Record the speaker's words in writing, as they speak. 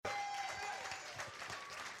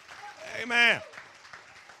Amen.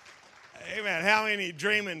 Amen. How many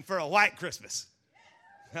dreaming for a white Christmas?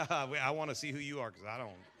 I want to see who you are because I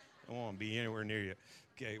don't want to be anywhere near you.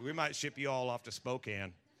 Okay, we might ship you all off to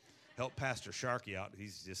Spokane. Help Pastor Sharkey out.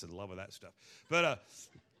 He's just in love with that stuff. But,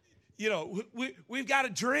 we've got a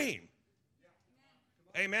dream.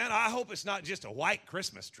 Amen. I hope it's not just a white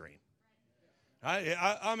Christmas dream.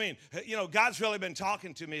 I mean, God's really been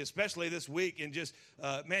talking to me, especially this week, and just,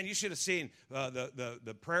 man, you should have seen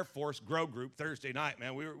the Prayer Force Grow Group Thursday night,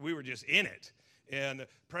 man. We were just in it, and the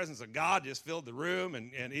presence of God just filled the room,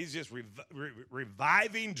 and he's just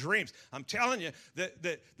reviving dreams. I'm telling you,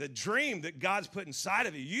 the dream that God's put inside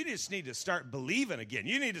of you, you just need to start believing again.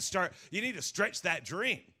 You need to stretch that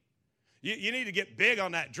dream. You need to get big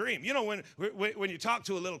on that dream. You know, when you talk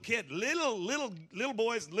to a little kid, little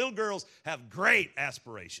boys, little girls have great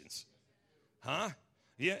aspirations. Huh?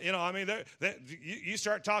 Yeah, you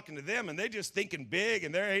start talking to them, and they're just thinking big,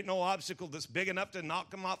 and there ain't no obstacle that's big enough to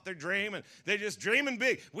knock them off their dream, and they're just dreaming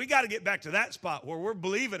big. We got to get back to that spot where we're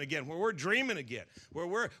believing again, where we're dreaming again,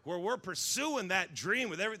 where we're pursuing that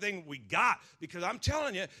dream with everything we got. Because I'm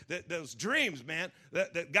telling you that those dreams, man,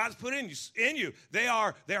 that God's put in you, they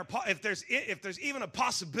are. If there's even a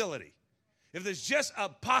possibility, if there's just a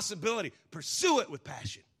possibility, pursue it with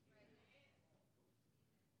passion.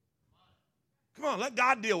 Come on, let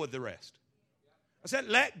God deal with the rest. I said,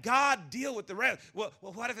 let God deal with the rest. Well,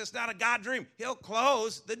 what if it's not a God dream? He'll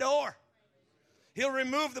close the door. He'll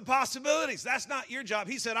remove the possibilities. That's not your job.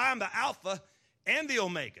 He said, I am the Alpha and the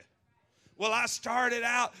Omega. Well, I started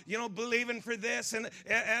out, believing for this and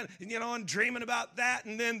dreaming about that,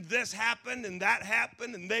 and then this happened and that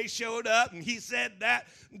happened, and they showed up, and he said that.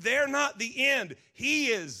 They're not the end. He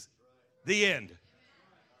is the end.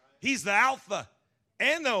 He's the Alpha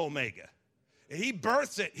and the Omega. He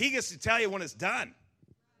births it. He gets to tell you when it's done.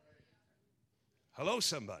 Hello,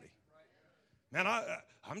 somebody. Man,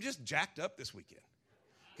 I'm just jacked up this weekend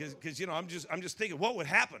because I'm just thinking, what would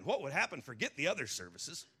happen? What would happen? Forget the other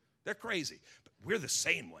services. They're crazy. But we're the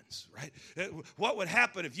sane ones, right? What would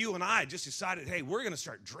happen if you and I just decided, hey, we're going to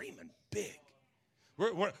start dreaming big.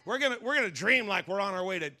 We're going to dream like we're on our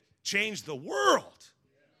way to change the world.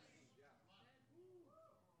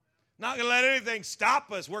 Not going to let anything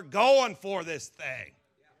stop us. We're going for this thing.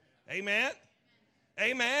 Amen?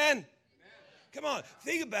 Amen? Come on,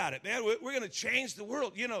 think about it, man. We're going to change the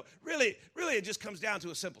world. Really, it just comes down to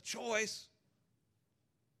a simple choice.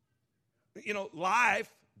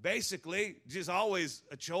 Life, basically, just always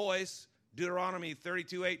a choice. Deuteronomy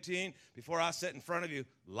 32:18, before I sit in front of you,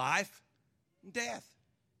 life and death.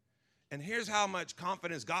 And here's how much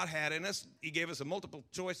confidence God had in us. He gave us a multiple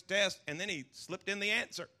choice test, and then he slipped in the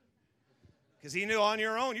answer. Because he knew on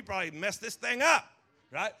your own, you probably messed this thing up,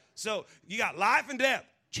 right? So you got life and death.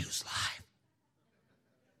 Choose life.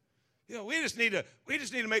 We just need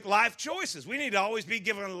to make life choices. We need to always be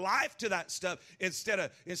giving life to that stuff instead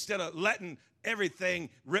of letting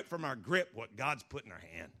everything rip from our grip what God's put in our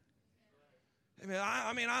hand.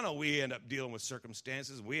 I know we end up dealing with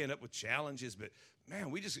circumstances. We end up with challenges, but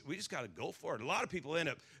man, we just got to go for it. A lot of people end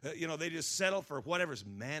up, they just settle for whatever's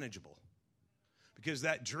manageable. Because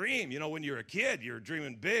that dream, when you're a kid, you're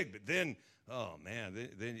dreaming big, but then, oh man,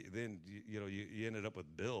 then you ended up with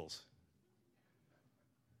bills,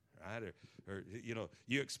 right? Or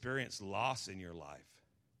you experience loss in your life.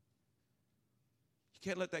 You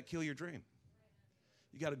can't let that kill your dream.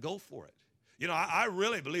 You got to go for it. I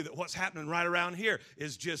really believe that what's happening right around here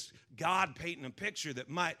is just God painting a picture that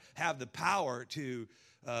might have the power to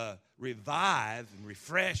revive and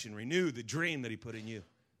refresh and renew the dream that he put in you.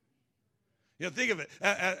 Think of it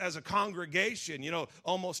as a congregation.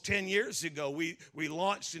 Almost 10 years ago, we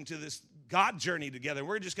launched into this God journey together.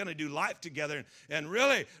 We're just going to do life together. And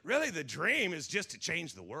really, the dream is just to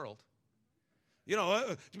change the world.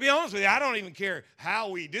 To be honest with you, I don't even care how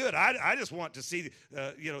we do it. I just want to see,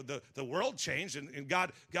 the world change. And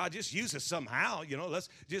God just use us somehow. Let's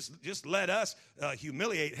just let us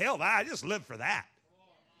humiliate hell. I just live for that.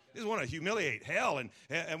 Just want to humiliate hell,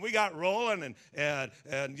 and we got rolling, and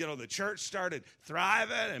the church started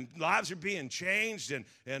thriving, and lives are being changed,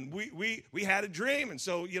 and we had a dream, and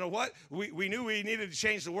so what we knew we needed to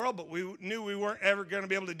change the world, but we knew we weren't ever going to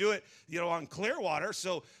be able to do it on Clearwater,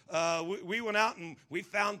 so we went out and we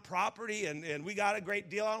found property, and we got a great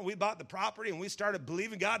deal on it. We bought the property, and we started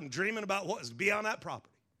believing God and dreaming about what was to be on that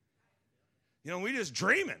property. We just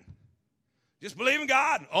dreaming. Just believe in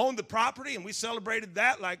God and own the property, and we celebrated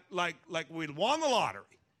that like we'd won the lottery.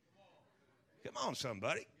 Come on,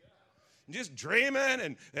 somebody. just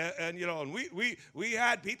dreaming, and you know, and we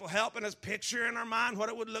had people helping us picture in our mind what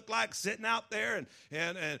it would look like sitting out there,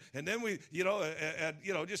 and then we, you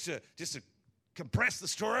know, just to compress the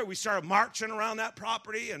story, we started marching around that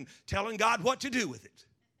property and telling God what to do with it.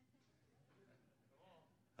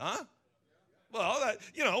 Huh? Well,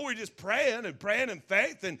 you know, we're just praying in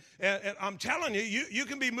faith, and I'm telling you, you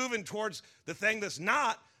can be moving towards the thing that's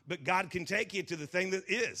not, but God can take you to the thing that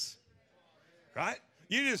is, right?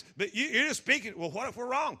 You're just speaking. Well, what if we're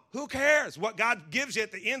wrong? Who cares? What God gives you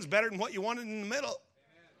at the end's better than what you wanted in the middle.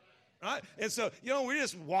 Right? And so, you know, we're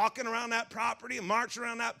just walking around that property and marching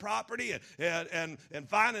around that property and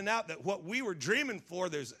finding out that what we were dreaming for,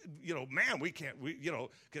 there's, you know, man, you know,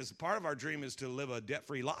 because part of our dream is to live a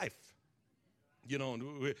debt-free life. You know,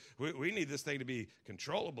 and we need this thing to be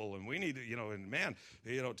controllable, and we need to, you know, and man,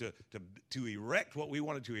 you know, to erect what we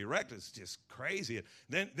wanted to erect is just crazy.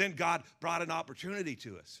 And then God brought an opportunity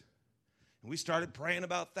to us, and we started praying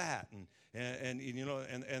about that, and you know,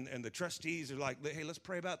 and the trustees are like, hey, let's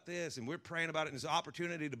pray about this, and we're praying about it. And it's an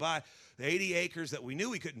opportunity to buy the 80 acres that we knew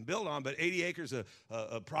we couldn't build on, but 80 acres of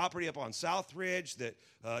property up on South Ridge that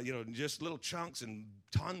you know, just little chunks and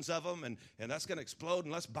tons of them, and that's going to explode.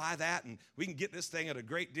 And let's buy that, and we can get this thing at a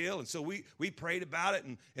great deal. And so we prayed about it,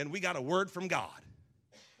 and we got a word from God.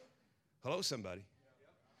 Hello, somebody.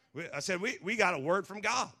 I said we got a word from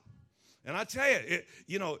God, and I tell you,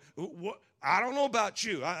 you know what. I don't know about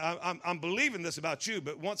you. I'm believing this about you,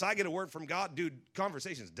 but once I get a word from God, dude,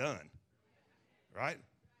 conversation's done, right?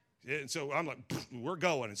 And so I'm like, we're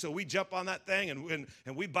going. And so we jump on that thing, and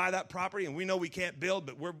we buy that property, and we know we can't build,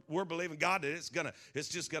 but we're believing God that it's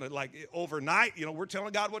just gonna like overnight. You know, we're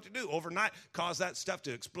telling God what to do. Overnight, cause that stuff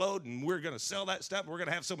to explode, and we're gonna sell that stuff. And we're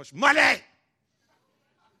gonna have so much money.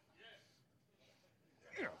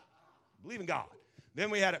 You know, believe in God. Then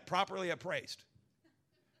we had it properly appraised.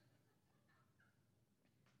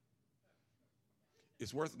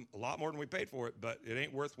 It's worth a lot more than we paid for it, but it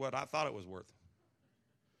ain't worth what I thought it was worth.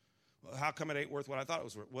 Well, how come it ain't worth what I thought it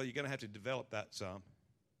was worth? Well, you're going to have to develop that some.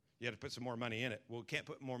 You have to put some more money in it. Well, we can't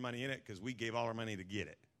put more money in it because we gave all our money to get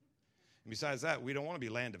it. And besides that, we don't want to be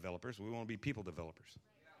land developers. We want to be people developers.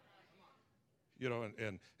 You know,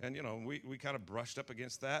 and you know, we kind of brushed up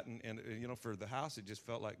against that, and you know, for the house, it just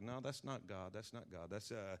felt like, no, that's not God. That's not God.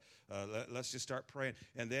 That's let's just start praying.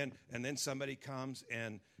 And then somebody comes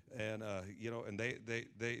and you know, and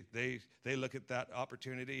they look at that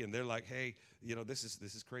opportunity, and they're like, hey, you know, this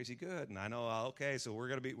is crazy good. And I know, okay, so we're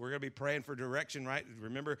gonna be praying for direction, right?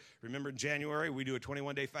 Remember in January we do a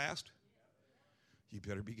 21-day fast. You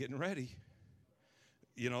better be getting ready.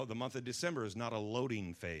 You know, the month of December is not a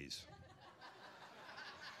loading phase.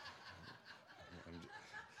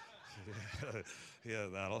 Yeah,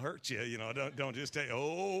 that'll hurt you. You know, don't just say,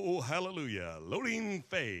 oh, hallelujah, loading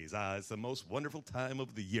phase. It's the most wonderful time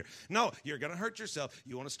of the year. No, you're going to hurt yourself.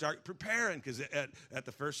 You want to start preparing because at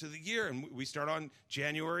the first of the year, and we start on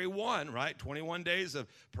January 1, right? 21 days of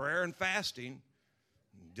prayer and fasting.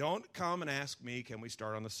 Don't come and ask me, can we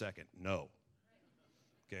start on the 2nd? No.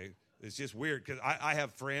 Okay? It's just weird because I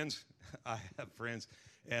have friends.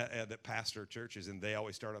 That pastor churches, and they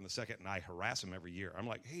always start on the 2nd, and I harass them every year. I'm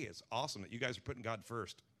like, hey, it's awesome that you guys are putting God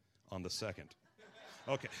first on the 2nd.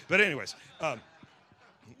 Okay, but anyways,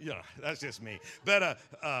 you know, that's just me. But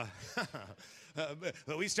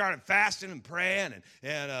but we started fasting and praying,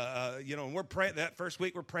 and you know, and we're praying that first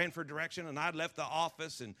week. We're praying for direction, and I left the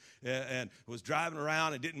office and was driving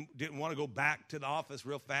around and didn't want to go back to the office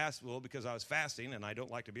real fast. Well, because I was fasting, and I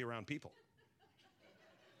don't like to be around people.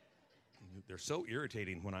 They're so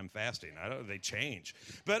irritating when I'm fasting. They change.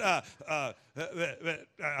 But I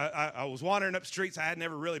was wandering up streets I had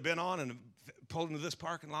never really been on, and pulled into this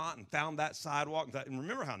parking lot and found that sidewalk. And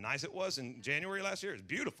remember how nice it was in January last year? It was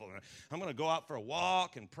beautiful. And I'm going to go out for a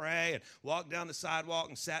walk and pray, and walk down the sidewalk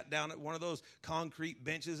and sat down at one of those concrete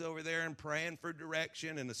benches over there and praying for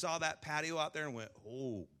direction. And I saw that patio out there and went,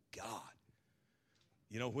 oh, God.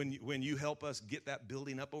 You know, when you help us get that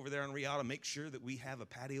building up over there on Riata, make sure that we have a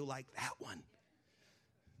patio like that one.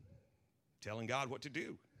 Telling God what to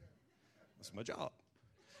do. That's my job.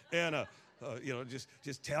 And, you know,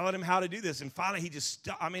 just telling him how to do this. And finally,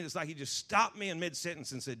 it's like he just stopped me in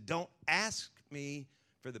mid-sentence and said, don't ask me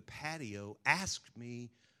for the patio. Ask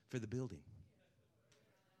me for the building.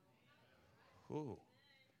 Whoa.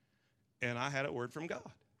 And I had a word from God.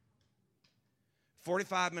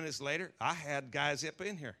 45 minutes later, I had guys up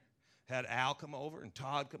in here. Had Al come over and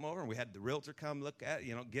Todd come over, and we had the realtor come look at it,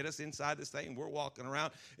 you know, get us inside this thing. And we're walking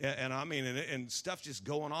around, and I mean, and stuff just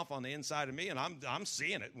going off on the inside of me, and I'm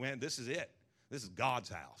seeing it. Man, this is it. This is God's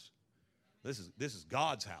house. This is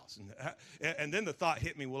God's house. And then the thought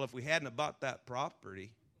hit me, well, if we hadn't bought that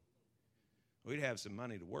property, we'd have some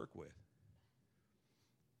money to work with.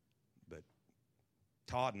 But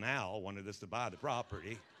Todd and Al wanted us to buy the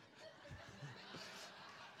property.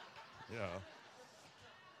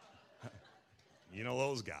 You know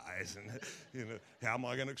those guys. And how am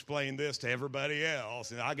I going to explain this to everybody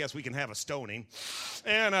else? And I guess we can have a stoning.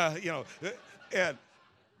 And, and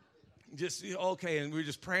just, okay, and we're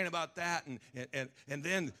just praying about that. And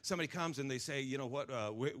then somebody comes and they say, you know what,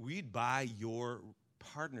 we'd buy your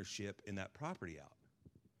partnership in that property out.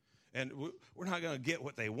 And we're not going to get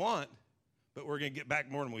what they want, but we're going to get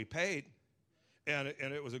back more than we paid. And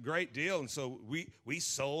it was a great deal. And so we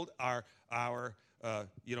sold our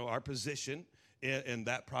position in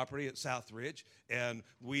that property at Southridge, and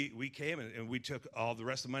we came and we took all the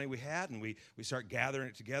rest of the money we had, and we started gathering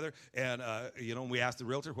it together, and we asked the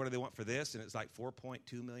realtor, what do they want for this, and it's like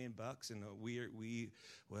 $4.2 million, and we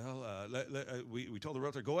told the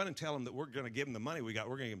realtor, go in and tell them that we're going to give them the money we got.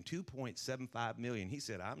 We're going to give them $2.75 million. He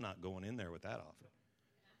said, I'm not going in there with that offer.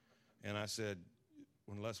 And I said,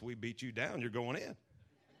 unless we beat you down, you're going in.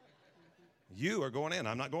 You are going in.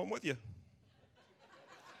 I'm not going with you.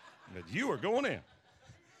 But you are going in.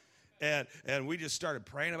 And we just started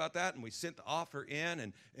praying about that, and we sent the offer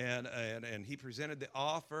in, and he presented the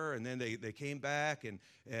offer, and then they came back, and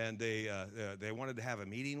they wanted to have a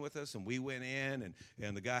meeting with us, and we went in,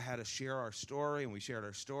 and the guy had to share our story, and we shared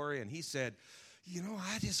our story, and he said,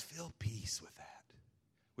 I just feel peace with that.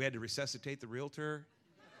 We had to resuscitate the realtor.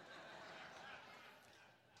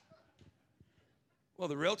 Well,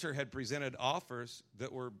 the realtor had presented offers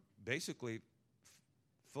that were basically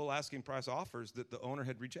full asking price offers that the owner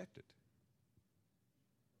had rejected.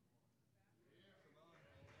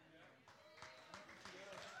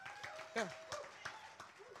 Yeah.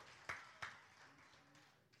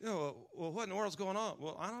 Well, what in the world's going on?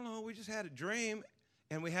 Well, I don't know. We just had a dream,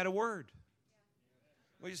 and we had a word.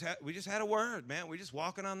 We just had a word, man. We're just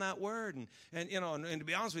walking on that word, and to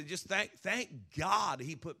be honest with you, just thank God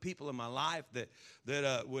He put people in my life that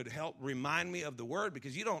would help remind me of the word,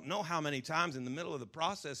 because you don't know how many times in the middle of the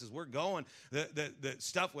process as we're going that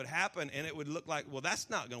stuff would happen, and it would look like, well, that's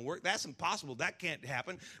not going to work. That's impossible. That can't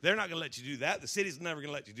happen. They're not going to let you do that. The city's never going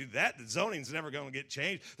to let you do that. The zoning's never going to get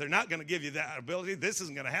changed. They're not going to give you that ability. This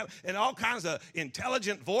isn't going to happen. And all kinds of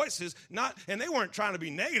intelligent voices, and they weren't trying to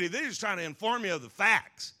be negative. They're just trying to inform you of the facts.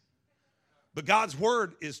 But God's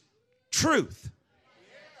word is truth.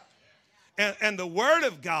 And the word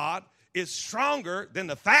of God is stronger than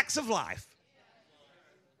the facts of life.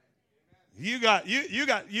 You got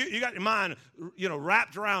your mind,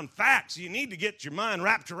 wrapped around facts. You need to get your mind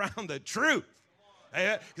wrapped around the truth.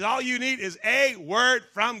 Because all you need is a word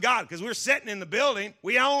from God. Because we're sitting in the building,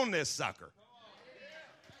 we own this sucker.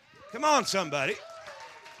 Come on, somebody.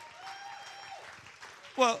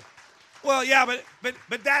 Well, yeah,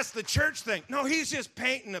 but that's the church thing. No, he's just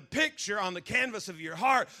painting a picture on the canvas of your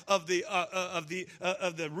heart of the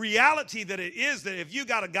reality that it is, that if you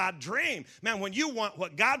got a God dream, man, when you want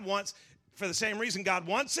what God wants for the same reason God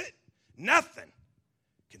wants it, nothing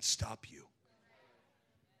can stop you.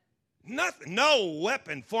 Nothing, no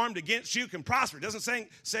weapon formed against you can prosper. It doesn't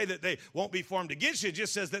say that they won't be formed against you. It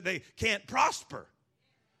just says that they can't prosper.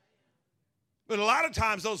 But a lot of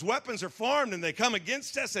times those weapons are formed and they come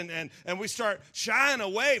against us, and we start shying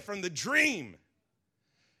away from the dream.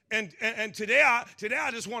 And today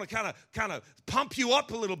I just want to kind of pump you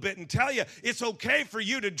up a little bit and tell you it's okay for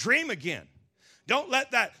you to dream again. Don't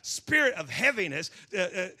let that spirit of heaviness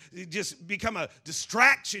just become a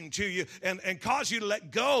distraction to you and cause you to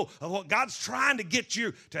let go of what God's trying to get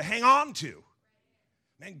you to hang on to.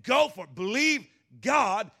 Man, go for it. Believe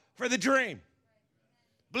God for the dream.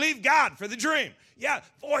 Believe God for the dream. Yeah,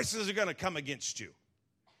 voices are going to come against you.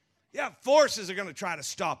 Yeah, forces are going to try to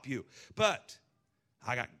stop you. But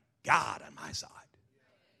I got God on my side.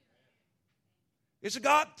 It's a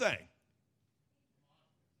God thing.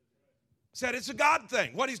 Said it's a God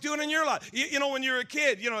thing, what He's doing in your life. When you're a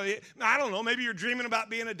kid, I don't know, maybe you're dreaming about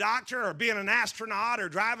being a doctor or being an astronaut or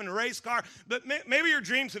driving a race car, but maybe your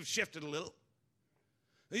dreams have shifted a little.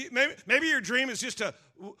 Maybe your dream is just to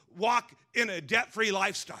walk in a debt-free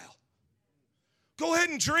lifestyle. Go ahead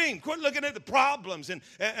and dream. Quit looking at the problems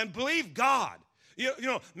and believe God.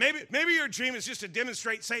 Maybe your dream is just to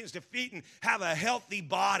demonstrate Satan's defeat and have a healthy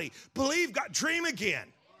body. Believe God. Dream again.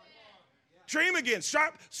 Dream again.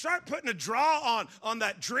 Start putting a draw on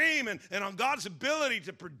that dream and on God's ability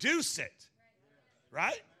to produce it.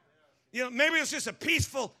 Right? Maybe it's just a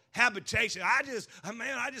peaceful habitation. I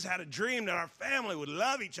just had a dream that our family would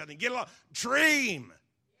love each other and get along. Dream.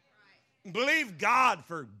 Believe God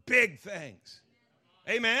for big things.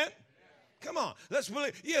 Amen? Come on, let's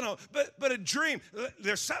believe, but a dream,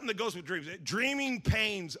 there's something that goes with dreams. Dreaming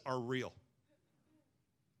pains are real.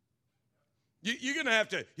 You're gonna have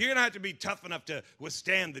to be tough enough to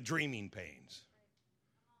withstand the dreaming pains.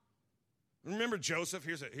 Remember Joseph?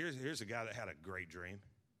 Here's a guy that had a great dream.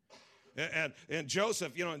 And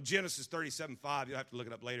Joseph, in Genesis 37:5, you'll have to look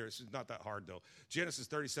it up later. It's not that hard, though. Genesis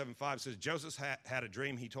 37:5 says, Joseph had a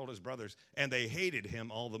dream. He told his brothers, and they hated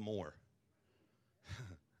him all the more.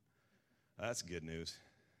 That's good news.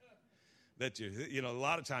 That a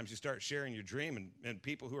lot of times you start sharing your dream, and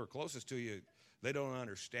people who are closest to you, they don't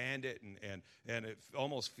understand it, and it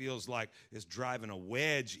almost feels like it's driving a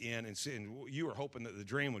wedge in, and you were hoping that the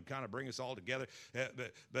dream would kind of bring us all together.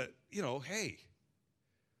 But hey,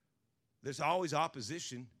 there's always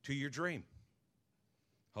opposition to your dream.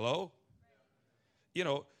 Hello?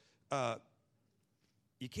 You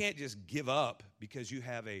can't just give up because you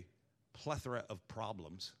have a plethora of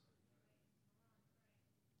problems.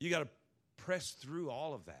 You got to press through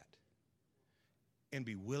all of that and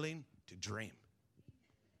be willing to dream.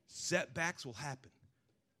 Setbacks will happen.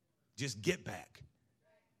 Just get back.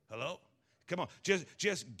 Hello? Come on,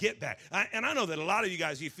 just get back. And I know that a lot of you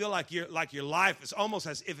guys, you feel like your life is almost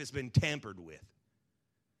as if it's been tampered with.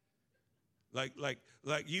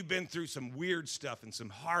 Like you've been through some weird stuff and some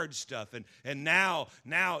hard stuff, and now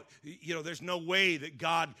there's no way that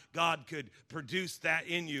God could produce that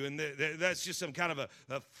in you, and that's just some kind of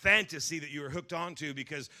a fantasy that you were hooked onto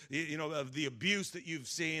because of the abuse that you've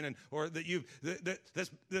seen or that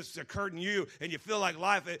this occurred in you, and you feel like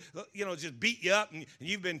life just beat you up and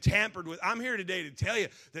you've been tampered with. I'm here today to tell you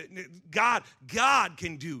that God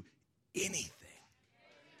can do anything.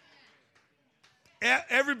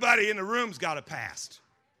 Everybody in the room's got a past.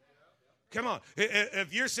 Come on.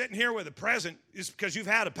 If you're sitting here with a present, it's because you've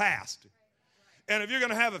had a past. And if you're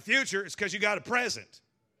going to have a future, it's because you got a present.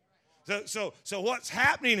 So what's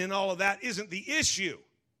happening in all of that isn't the issue,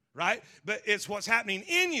 right? But it's what's happening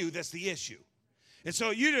in you that's the issue. And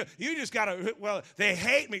so you just got to, they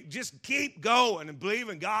hate me. Just keep going and believe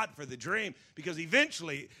in God for the dream, because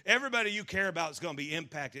eventually everybody you care about is going to be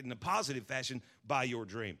impacted in a positive fashion by your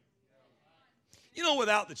dream.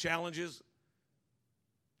 Without the challenges,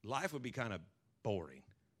 life would be kind of boring.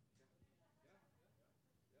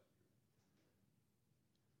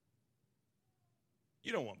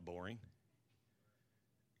 You don't want boring,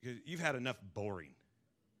 because you've had enough boring.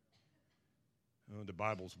 Oh, the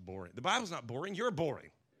Bible's boring. The Bible's not boring. You're boring.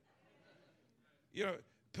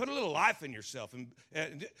 Put a little life in yourself.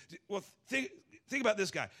 Think about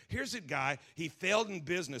this guy. Here's a guy. He failed in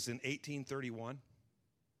business in 1831.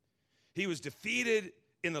 He was defeated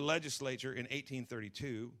in the legislature in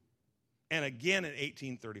 1832 and again in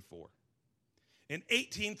 1834. In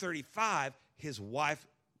 1835, his wife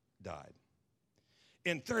died.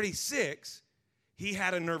 In 36, he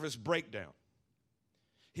had a nervous breakdown.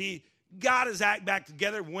 He got his act back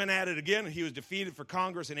together, went at it again, and he was defeated for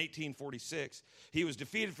Congress in 1846. He was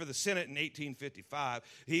defeated for the Senate in 1855.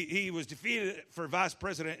 He was defeated for vice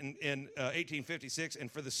president in 1856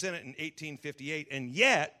 and for the Senate in 1858. And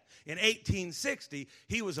yet, in 1860,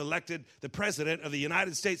 he was elected the president of the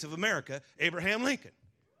United States of America, Abraham Lincoln.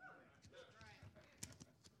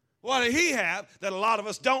 What did he have that a lot of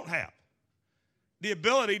us don't have? The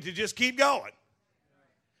ability to just keep going.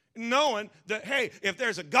 Knowing that, hey, if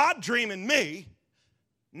there's a God dream in me,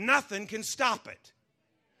 nothing can stop it.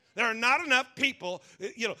 There are not enough people,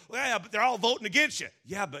 but they're all voting against you.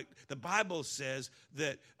 Yeah, but the Bible says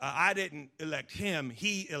that I didn't elect him,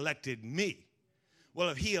 he elected me. Well,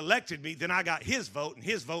 if he elected me, then I got his vote, and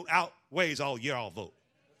his vote outweighs all your all vote.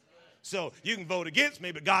 So you can vote against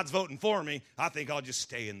me, but God's voting for me. I think I'll just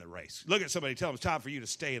stay in the race. Look at somebody, tell them it's time for you to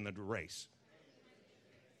stay in the race.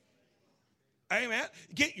 Amen.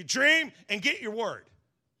 Get your dream and get your word.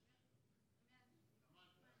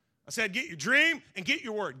 I said get your dream and get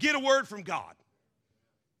your word. Get a word from God.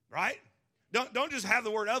 Right? Don't just have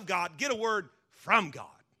the word of God. Get a word from God.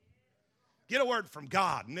 Get a word from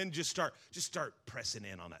God, and then just start pressing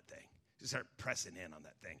in on that thing. Just start pressing in on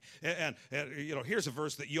that thing. And here's a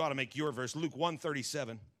verse that you ought to make your verse. Luke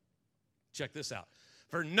 1:37. Check this out.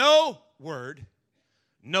 For no word.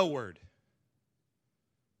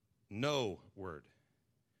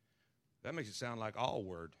 That makes it sound like all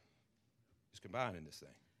word is combined in this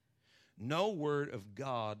thing. No word of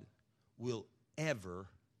God will ever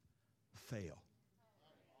fail.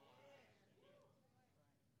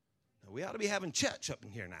 Now, we ought to be having church up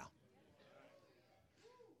in here now.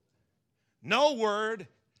 No word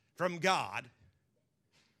from God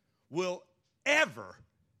will ever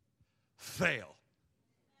fail.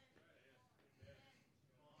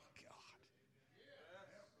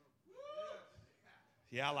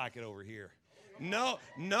 Yeah, I like it over here. No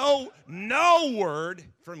word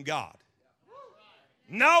from God.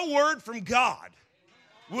 No word from God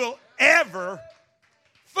will ever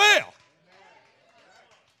fail.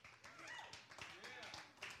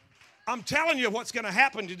 I'm telling you what's going to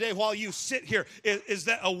happen today while you sit here is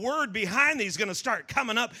that a word behind these is going to start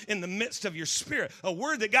coming up in the midst of your spirit. A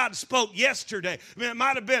word that God spoke yesterday. I mean, it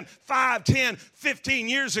might have been 5, 10, 15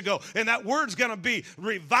 years ago, and that word's going to be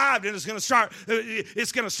revived, and it's going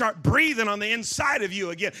to start breathing on the inside of you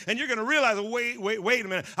again. And you're going to realize, wait a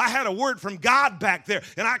minute. I had a word from God back there,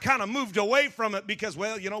 and I kind of moved away from it because,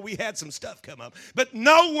 well, we had some stuff come up. But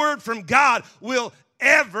no word from God will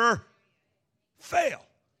ever fail.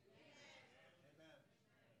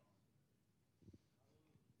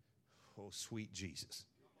 Oh, sweet Jesus.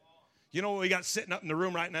 You know what we got sitting up in the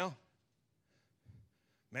room right now?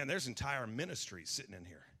 Man, there's entire ministries sitting in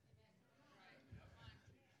here.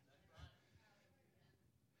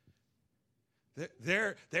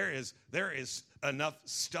 There is enough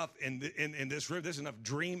stuff in this room. There's enough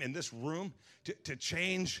dream in this room to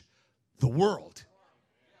change the world.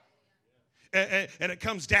 And it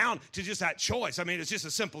comes down to just that choice. I mean, it's just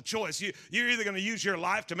a simple choice. You're either going to use your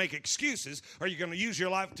life to make excuses or you're going to use your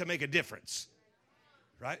life to make a difference.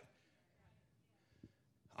 Right?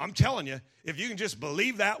 I'm telling you, if you can just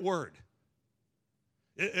believe that word,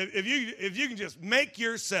 if you can just make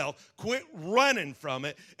yourself quit running from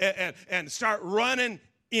it and start running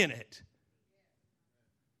in it.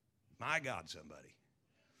 My God, somebody.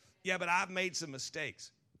 Yeah, but I've made some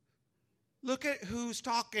mistakes. Look at who's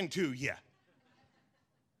talking to you.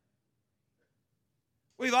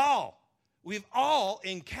 We've all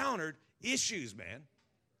encountered issues, man.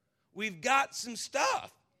 We've got some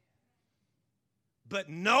stuff. But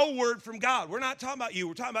no word from God. We're not talking about you.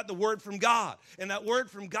 We're talking about the word from God. And that word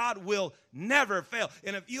from God will never fail.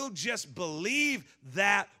 And if you'll just believe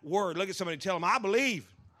that word. Look at somebody and tell them, I believe.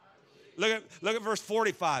 Look at verse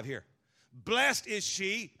 45 here. Blessed is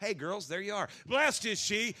she. Hey, girls, there you are. Blessed is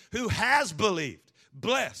she who has believed.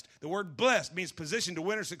 Blessed. The word blessed means positioned to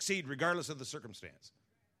win or succeed regardless of the circumstance.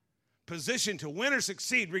 Position to win or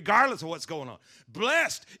succeed regardless of what's going on.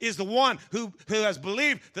 Blessed is the one who has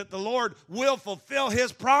believed that the Lord will fulfill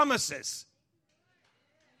his promises.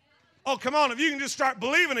 Oh, come on. If you can just start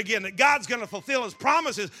believing again that God's going to fulfill his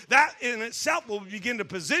promises, that in itself will begin to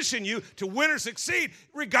position you to win or succeed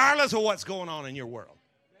regardless of what's going on in your world.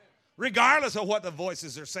 Regardless of what the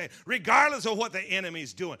voices are saying. Regardless of what the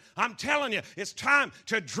enemy's doing. I'm telling you, it's time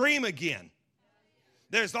to dream again.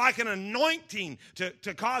 There's like an anointing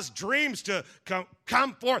to cause dreams to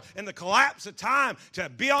come forth and the collapse of time to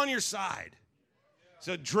be on your side.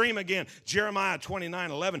 So dream again. Jeremiah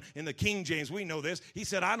 29:11 in the King James, we know this. He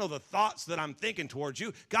said, I know the thoughts that I'm thinking towards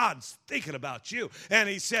you. God's thinking about you. And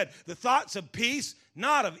he said, the thoughts of peace,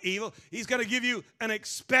 not of evil. He's going to give you an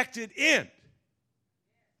expected end.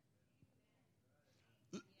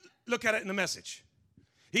 Look at it in the Message.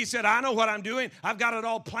 He said, I know what I'm doing. I've got it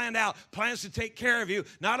all planned out. Plans to take care of you,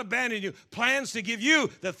 not abandon you. Plans to give you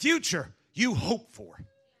the future you hope for.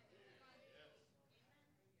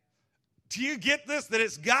 Do you get this? That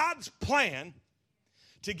it's God's plan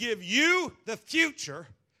to give you the future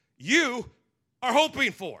you are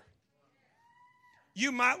hoping for.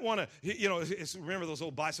 You might want to, remember those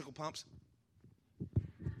old bicycle pumps?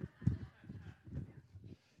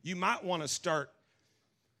 You might want to start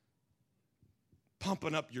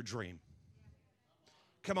pumping up your dream.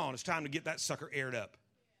 Come on, it's time to get that sucker aired up.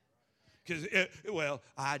 Because,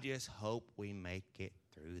 I just hope we make it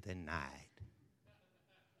through the night.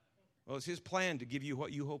 Well, it's his plan to give you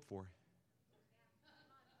what you hope for.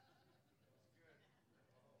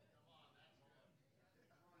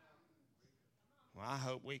 Well, I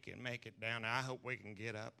hope we can make it down. I hope we can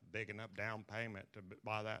get up big enough down payment to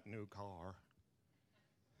buy that new car.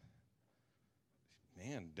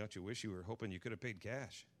 Man, don't you wish you were hoping you could have paid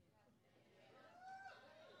cash?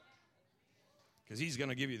 Because he's going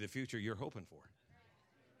to give you the future you're hoping for.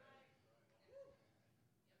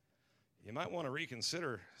 You might want to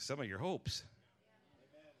reconsider some of your hopes.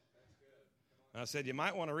 I said you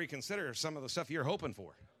might want to reconsider some of the stuff you're hoping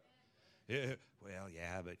for.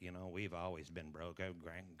 But we've always been broke.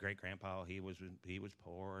 Great-grandpa, he was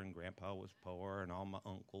poor, and grandpa was poor, and all my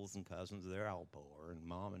uncles and cousins, they're all poor, and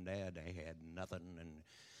mom and dad, they had nothing, and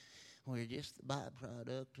we're just the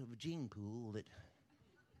byproduct of a gene pool that...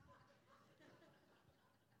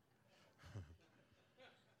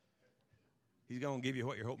 He's going to give you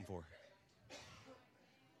what you're hoping for.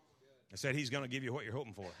 I said he's going to give you what you're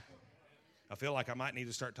hoping for. I feel like I might need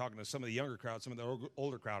to start talking to some of the younger crowd. Some of the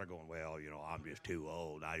older crowd are going, I'm just too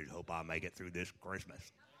old. I just hope I make it through this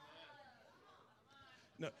Christmas.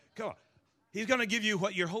 No, come on. He's going to give you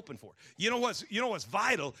what you're hoping for. You know what's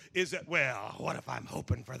vital is that, well, what if I'm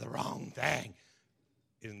hoping for the wrong thing?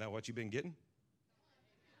 Isn't that what you've been getting?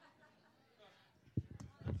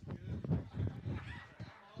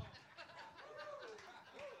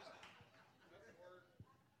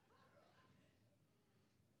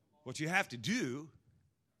 What you have to do,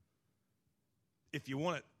 if you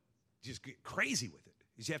want to just get crazy with it,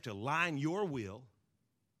 is you have to align your will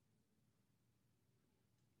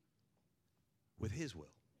with his will.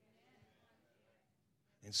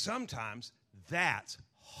 And sometimes that's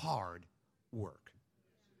hard work.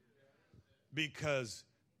 Because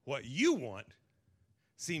what you want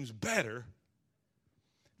seems better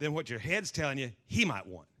than what your head's telling you he might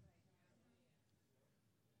want.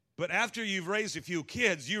 But after you've raised a few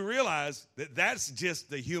kids, you realize that that's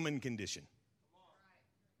just the human condition.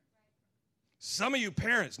 Some of you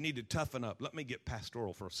parents need to toughen up. Let me get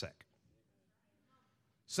pastoral for a sec.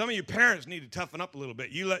 Some of you parents need to toughen up a little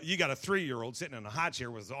bit. You got a 3-year-old sitting in a high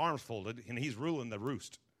chair with his arms folded, and he's ruling the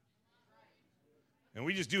roost. And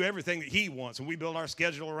we just do everything that he wants, and we build our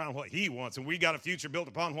schedule around what he wants, and we got a future built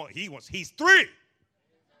upon what he wants. He's 3.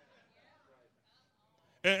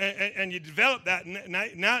 And you develop that.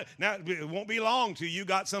 Now it won't be long till you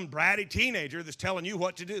got some bratty teenager that's telling you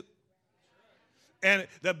what to do. And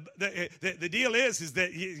the deal is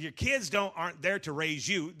that your kids aren't there to raise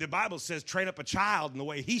you. The Bible says train up a child in the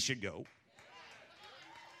way he should go.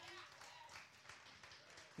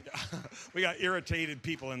 We got irritated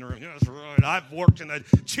people in the room. That's right. I've worked in the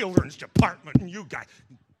children's department, and you guys.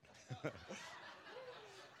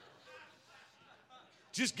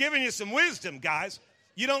 Just giving you some wisdom, guys.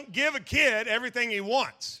 You don't give a kid everything he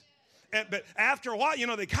wants. But after a while,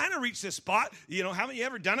 they kind of reach this spot. Haven't you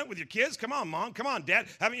ever done it with your kids? Come on, Mom. Come on, Dad.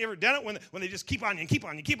 Haven't you ever done it when they just keep on you and keep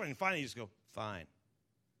on you and keep on and finally you just go, fine.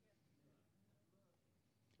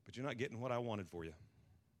 But you're not getting what I wanted for you.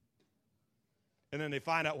 And then they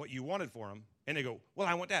find out what you wanted for them, and they go, well,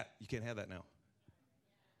 I want that. You can't have that now.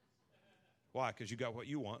 Why? Because you got what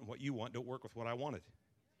you want, and what you want don't work with what I wanted.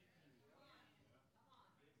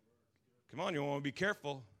 Come on, you want to be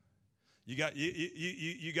careful. You got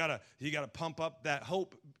to pump up that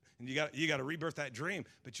hope, and you got to rebirth that dream.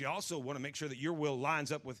 But you also want to make sure that your will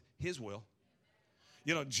lines up with his will.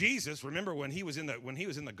 Jesus. Remember when he was in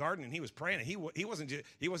the garden and he was praying. And he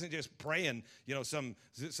wasn't just praying. Some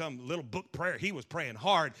little book prayer. He was praying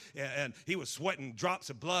hard, and he was sweating drops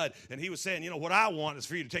of blood. And he was saying, what I want is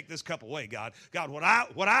for you to take this cup away, God. God, what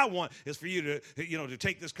I want is for you to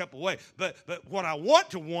take this cup away. But what I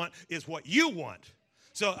want is what you want.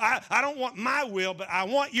 So I don't want my will, but I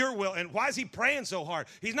want your will. And why is he praying so hard?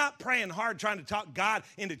 He's not praying hard trying to talk God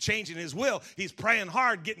into changing his will. He's praying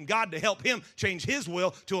hard getting God to help him change his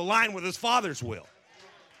will to align with his Father's will.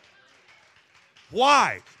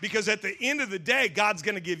 Why? Because at the end of the day, God's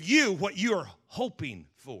going to give you what you're hoping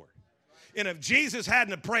for. And if Jesus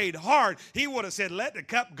hadn't have prayed hard, he would have said, let the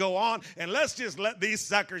cup go on, and let's just let these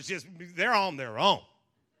suckers they're on their own.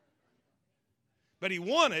 But he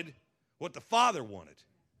wanted what the Father wanted.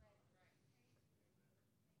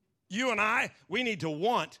 You and we need to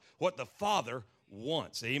want what the Father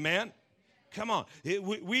wants. Amen? Come on.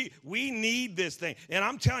 We need this thing. And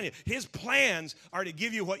I'm telling you, his plans are to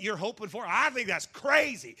give you what you're hoping for. I think that's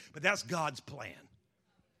crazy, but that's God's plan.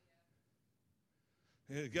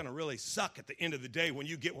 It's going to really suck at the end of the day when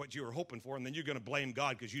you get what you were hoping for, and then you're going to blame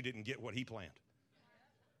God because you didn't get what he planned.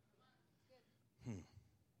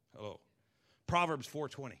 Hello. Proverbs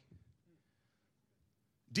 4:20.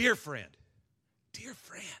 Dear friend,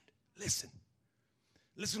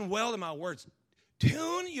 listen well to my words.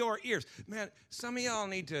 Tune your ears. Man, some of y'all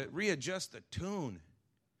need to readjust the tune.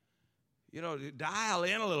 Dial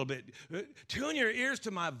in a little bit. Tune your ears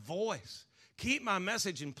to my voice. Keep my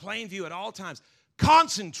message in plain view at all times.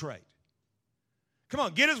 Concentrate. Come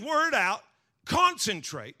on, get his word out.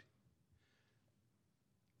 Concentrate.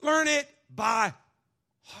 Learn it by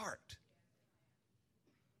heart.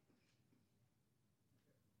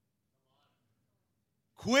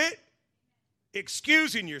 Quit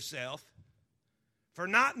excusing yourself for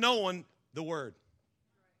not knowing the word.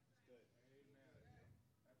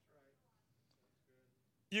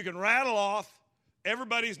 You can rattle off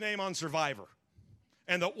everybody's name on Survivor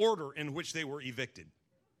and the order in which they were evicted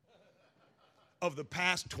of the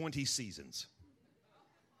past 20 seasons.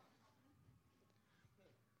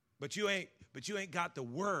 But you ain't got the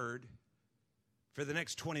word for the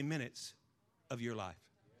next 20 minutes of your life.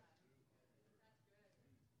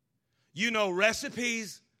 You know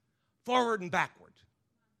recipes forward and backward.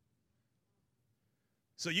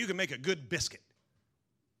 So you can make a good biscuit.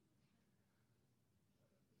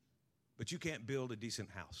 but you can't build a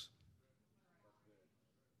decent house.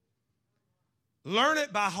 Learn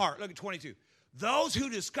it by heart. Look at 22. Those who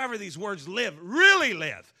discover these words live, really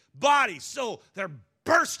live, body, soul. They're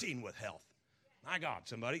bursting with health. My God,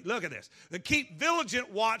 somebody, look at this. The keep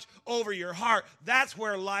vigilant watch over your heart. That's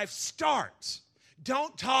where life starts.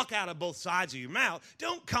 Don't talk out of both sides of your mouth.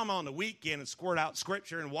 Don't come on the weekend and squirt out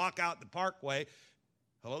scripture and walk out the parkway.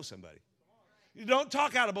 Hello, somebody. You don't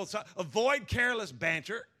talk out of both sides. Avoid careless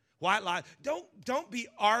banter, white lies. Don't be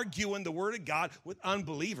arguing the word of God with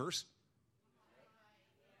unbelievers.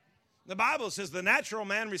 The Bible says the natural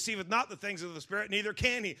man receiveth not the things of the Spirit, neither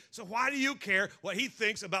can he. So why do you care what he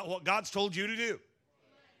thinks about what God's told you to do?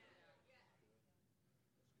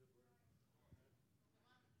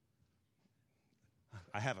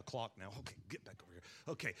 I have a clock now. Okay, get back over here.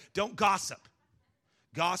 Okay, don't gossip.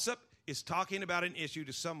 Gossip is talking about an issue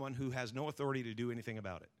to someone who has no authority to do anything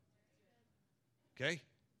about it. Okay?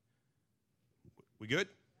 We good?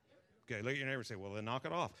 Okay, look at your neighbor and say, well, then knock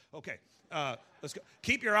it off. Okay, let's go.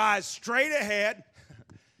 Keep your eyes straight ahead.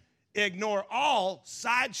 Ignore all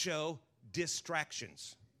sideshow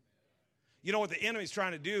distractions. You know what the enemy's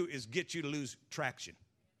trying to do is get you to lose traction.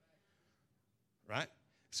 Right?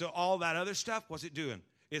 So all that other stuff, what's it doing?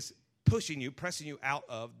 It's pushing you, pressing you out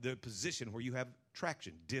of the position where you have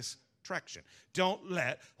traction, distraction. Don't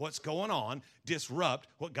let what's going on disrupt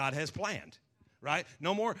what God has planned. Right?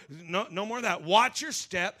 No more of that. Watch your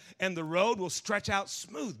step, and the road will stretch out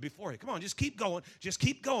smooth before you. Come on, just keep going. Just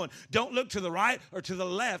keep going. Don't look to the right or to the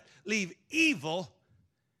left. Leave evil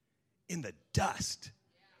in the dust.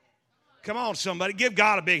 Come on, somebody. Give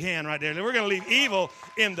God a big hand right there. We're going to leave evil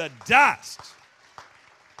in the dust.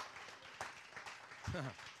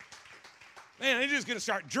 Man, they're just going to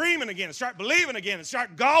start dreaming again and start believing again and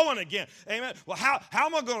start going again. Amen. Well, how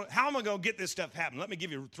am I going to get this stuff happen? Let me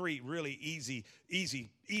give you 3 really easy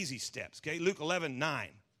steps. Okay, Luke 11:9.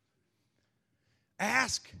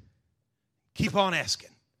 Ask, keep on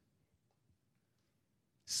asking.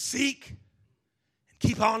 Seek, and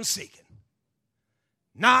keep on seeking.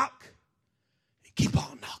 Knock, and keep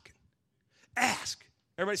on knocking. Ask.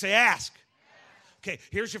 Everybody say ask. Okay,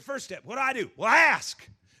 here's your first step. What do? Well, ask.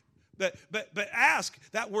 But ask,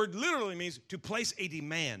 that word literally means to place a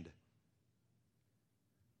demand.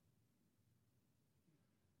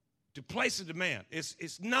 To place a demand.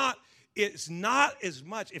 It's not as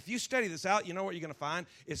much. If you study this out, you know what you're going to find?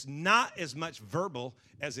 It's not as much verbal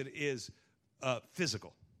as it is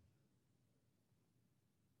physical.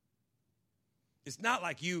 It's not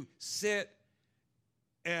like you sit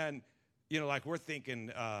and, like we're thinking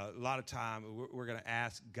a lot of time, we're going to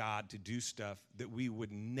ask God to do stuff that we would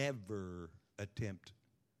never attempt.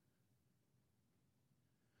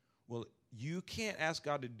 Well, you can't ask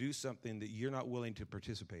God to do something that you're not willing to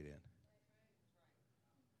participate in.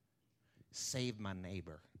 Save my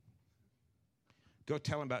neighbor. Go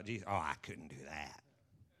tell him about Jesus. Oh, I couldn't do that.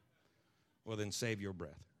 Well, then save your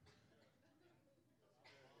breath.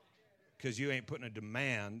 Because you ain't putting a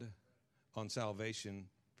demand on salvation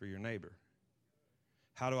for your neighbor.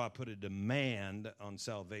 How do I put a demand on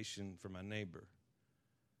salvation for my neighbor?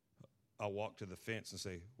 I'll walk to the fence and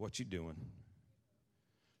say, what you doing?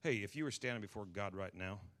 Hey, if you were standing before God right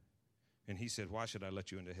now, and he said, why should I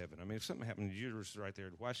let you into heaven? I mean, if something happened, you were right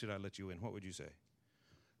there, why should I let you in? What would you say?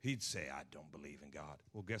 He'd say, I don't believe in God.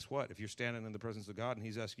 Well, guess what? If you're standing in the presence of God and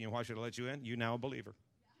he's asking you, why should I let you in? You're now a believer.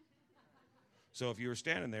 So if you were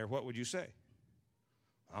standing there, what would you say?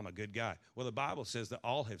 I'm a good guy. Well, the Bible says that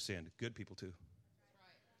all have sinned, good people too.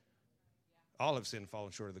 All have sinned and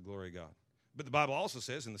fallen short of the glory of God. But the Bible also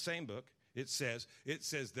says in the same book, it says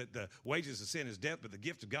that the wages of sin is death, but the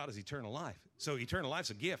gift of God is eternal life. So eternal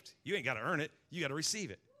life's a gift. You ain't got to earn it. You got to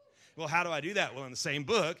receive it. Well, how do I do that? Well, in the same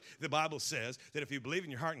book, the Bible says that if you believe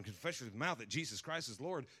in your heart and confess with your mouth that Jesus Christ is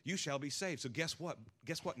Lord, you shall be saved. So guess what?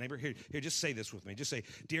 Guess what, neighbor? Here, just say this with me. Just say,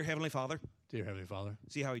 Dear Heavenly Father. Dear Heavenly Father.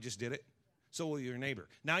 See how he just did it? So will your neighbor.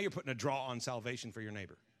 Now you're putting a draw on salvation for your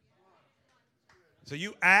neighbor. So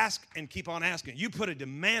you ask and keep on asking. You put a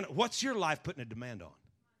demand. What's your life putting a demand on?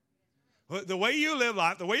 The way you live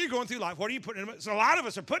life, the way you're going through life, what are you putting? So a lot of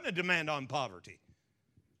us are putting a demand on poverty.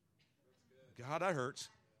 God, that hurts.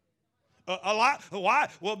 A lot. Why?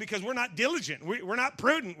 Well, because we're not diligent. We're not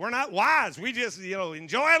prudent. We're not wise. We just,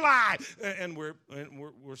 enjoy life, and we're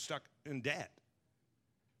stuck in debt.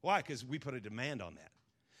 Why? Because we put a demand on that.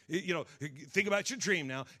 Think about your dream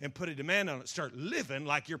now and put a demand on it. Start living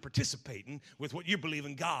like you're participating with what you believe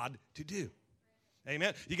in God to do.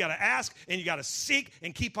 Amen. You got to ask and you got to seek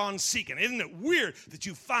and keep on seeking. Isn't it weird that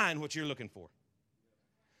you find what you're looking for?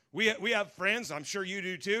 We have friends, I'm sure you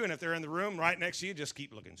do too, and if they're in the room right next to you, just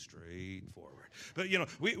keep looking straight forward. But,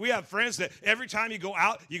 we have friends that every time you go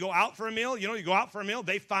out for a meal,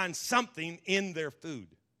 they find something in their food.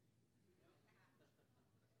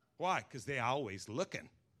 Why? Because they're always looking.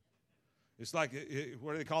 It's like,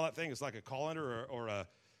 what do they call that thing? It's like a colander or a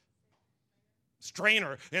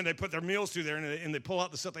strainer, and they put their meals through there, and they pull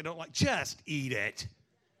out the stuff they don't like. Just eat it.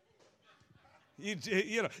 Eat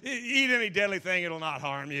any deadly thing, it'll not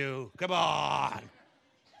harm you. Come on.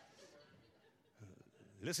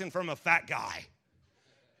 Listen from a fat guy.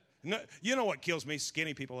 No, you know what kills me?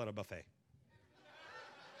 Skinny people at a buffet.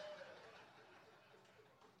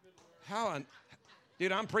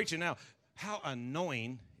 Dude, I'm preaching now. How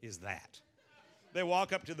annoying is that? They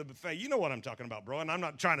walk up to the buffet. You know what I'm talking about, bro. And I'm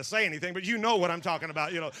not trying to say anything, but you know what I'm talking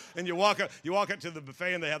about. And you walk up to the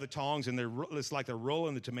buffet, and they have the tongs, and it's like they're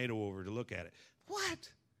rolling the tomato over to look at it. What?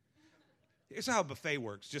 Here's how a buffet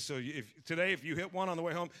works. Just so if you hit one on the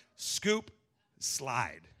way home, scoop,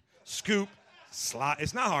 slide. Scoop, slide.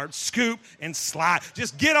 It's not hard. Scoop and slide.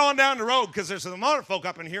 Just get on down the road, because there's some other folk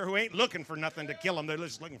up in here who ain't looking for nothing to kill them. They're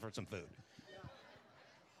just looking for some food.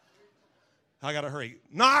 I got to hurry.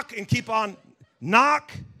 Knock and keep on.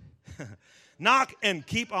 Knock. Knock and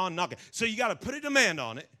keep on knocking. So you got to put a demand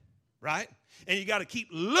on it, right? And you got to keep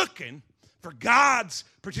looking for God's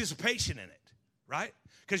participation in it. Right?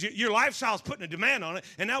 Because your lifestyle's putting a demand on it,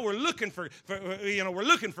 and now we're looking for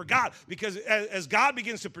God, because as God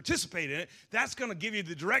begins to participate in it, that's going to give you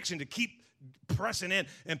the direction to keep pressing in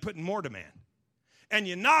and putting more demand. And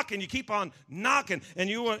you knock and you keep on knocking, and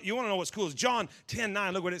you want to know what's cool is John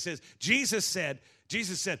 10:9. Look what it says. Jesus said,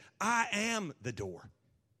 I am the door.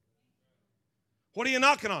 What are you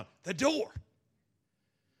knocking on? The door.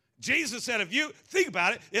 Jesus said, think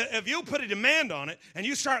about it, if you put a demand on it and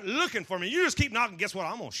you start looking for me, you just keep knocking, guess what?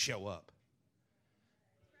 I'm going to show up.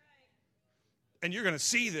 And you're going to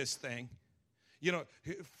see this thing.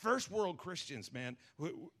 First world Christians, man,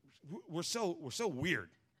 we're so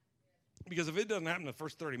weird. Because if it doesn't happen in the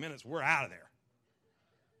first 30 minutes, we're out of there.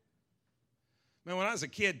 Man, when I was a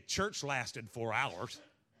kid, church lasted 4 hours.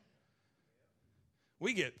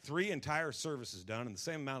 We get 3 entire services done in the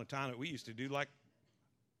same amount of time that we used to do like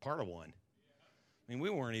part of one. I mean, we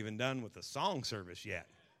weren't even done with the song service yet.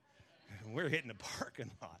 We're hitting the parking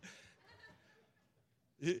lot.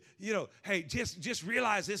 Hey, just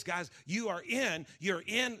realize this, guys. You're in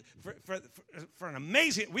for an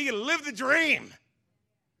amazing, we get to live the dream.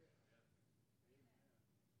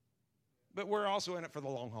 But we're also in it for the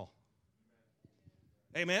long haul.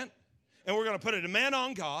 Amen? And we're going to put a demand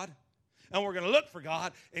on God, and we're going to look for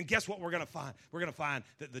God, and guess what we're going to find? We're going to find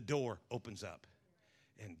that the door opens up.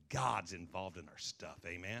 And God's involved in our stuff.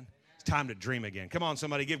 Amen. It's time to dream again. Come on,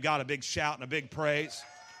 somebody. Give God a big shout and a big praise.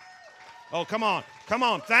 Oh, come on. Come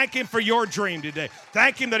on. Thank him for your dream today.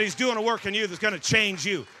 Thank him that he's doing a work in you that's going to change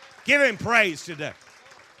you. Give him praise today.